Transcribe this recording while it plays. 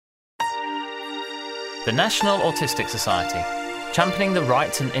The National Autistic Society, championing the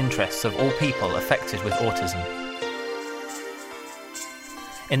rights and interests of all people affected with autism.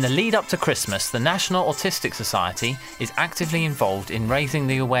 In the lead up to Christmas, the National Autistic Society is actively involved in raising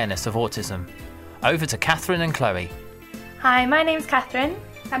the awareness of autism. Over to Catherine and Chloe. Hi, my name's Catherine.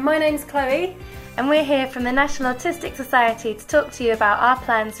 And my name's Chloe. And we're here from the National Autistic Society to talk to you about our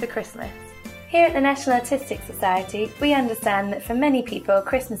plans for Christmas. Here at the National Autistic Society, we understand that for many people,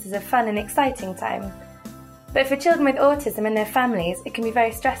 Christmas is a fun and exciting time. But for children with autism and their families, it can be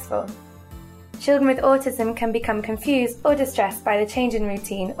very stressful. Children with autism can become confused or distressed by the change in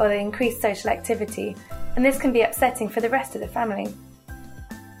routine or the increased social activity, and this can be upsetting for the rest of the family.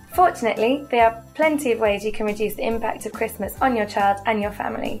 Fortunately, there are plenty of ways you can reduce the impact of Christmas on your child and your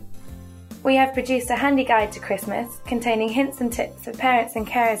family. We have produced a handy guide to Christmas containing hints and tips for parents and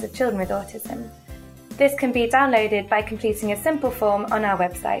carers of children with autism. This can be downloaded by completing a simple form on our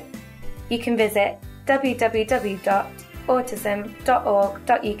website. You can visit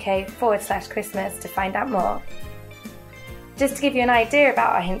www.autism.org.uk/Christmas to find out more. Just to give you an idea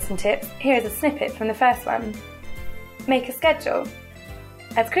about our hints and tips, here is a snippet from the first one. Make a schedule.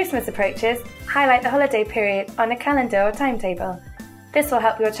 As Christmas approaches, highlight the holiday period on a calendar or timetable. This will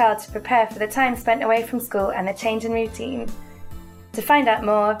help your child to prepare for the time spent away from school and the change in routine. To find out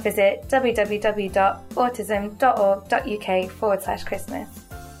more, visit www.autism.org.uk/Christmas.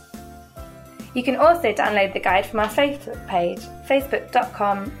 You can also download the guide from our Facebook page,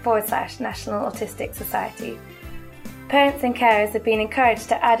 facebook.com/National Autistic Society. Parents and carers have been encouraged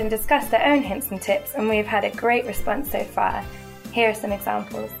to add and discuss their own hints and tips, and we have had a great response so far. Here are some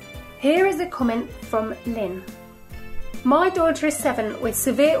examples. Here is a comment from Lynn. My daughter is 7 with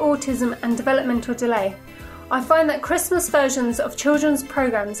severe autism and developmental delay. I find that Christmas versions of children's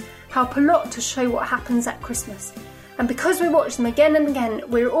programmes help a lot to show what happens at Christmas. And because we watch them again and again,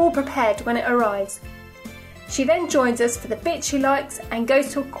 we're all prepared when it arrives. She then joins us for the bit she likes and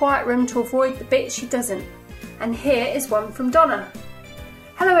goes to a quiet room to avoid the bit she doesn't. And here is one from Donna.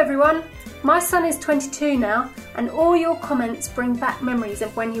 Hello everyone, my son is 22 now and all your comments bring back memories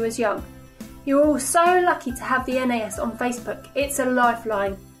of when he was young. You're all so lucky to have the NAS on Facebook, it's a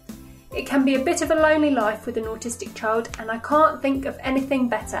lifeline. It can be a bit of a lonely life with an autistic child and I can't think of anything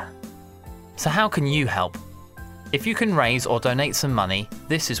better. So how can you help? If you can raise or donate some money,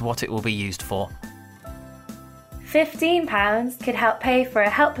 this is what it will be used for. £15 could help pay for a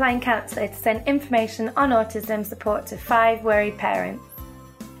helpline counsellor to send information on autism support to 5 worried parents.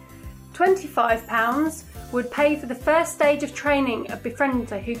 £25 would pay for the first stage of training of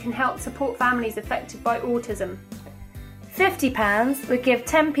Befriender who can help support families affected by autism. £50 would give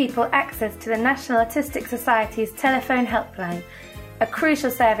 10 people access to the National Autistic Society's telephone helpline, a crucial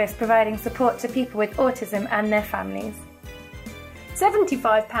service providing support to people with autism and their families.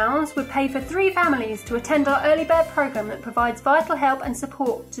 £75 would pay for 3 families to attend our Early Bird programme that provides vital help and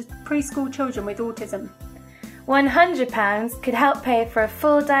support to preschool children with autism. £100 could help pay for a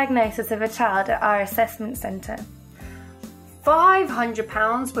full diagnosis of a child at our assessment centre.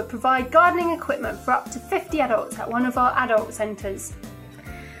 £500 would provide gardening equipment for up to 50 adults at one of our adult centres.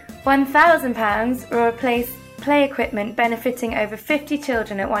 £1,000 will replace play equipment benefiting over 50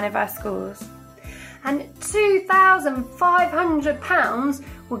 children at one of our schools. And £2,500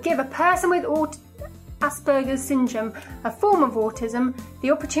 will give a person with Asperger's syndrome, a form of autism,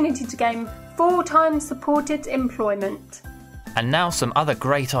 the opportunity to gain full-time supported employment. And now some other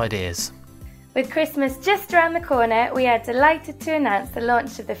great ideas. With Christmas just around the corner, we are delighted to announce the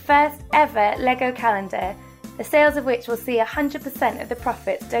launch of the first ever Lego calendar, the sales of which will see 100% of the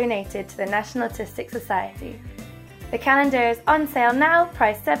profits donated to the National Autistic Society. The calendar is on sale now,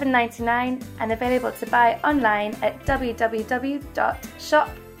 priced $7.99 and available to buy online at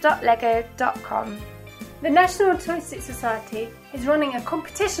www.shop.lego.com. The National Autistic Society is running a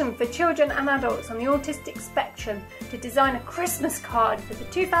competition for children and adults on the autistic spectrum to design a Christmas card for the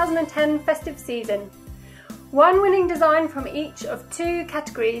 2010 festive season. One winning design from each of 2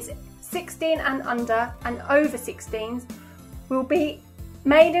 categories, 16 and under and over 16s, will be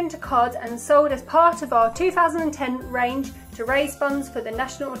made into cards and sold as part of our 2010 range to raise funds for the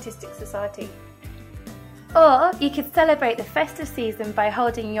National Autistic Society. Or you could celebrate the festive season by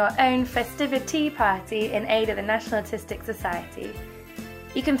holding your own festivity party in aid of the National Autistic Society.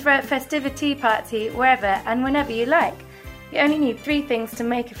 You can throw a festivity party wherever and whenever you like. You only need 3 things to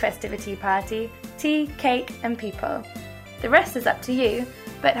make a festivity party: tea, cake and people. The rest is up to you,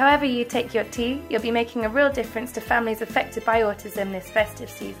 but however you take your tea, you'll be making a real difference to families affected by autism this festive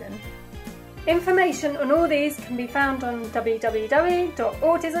season. Information on all these can be found on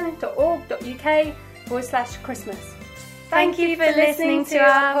www.autism.org.uk/Christmas. Thank you for listening to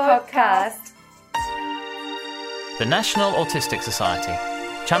our podcast. The National Autistic Society,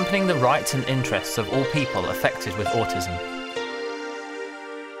 championing the rights and interests of all people affected with autism.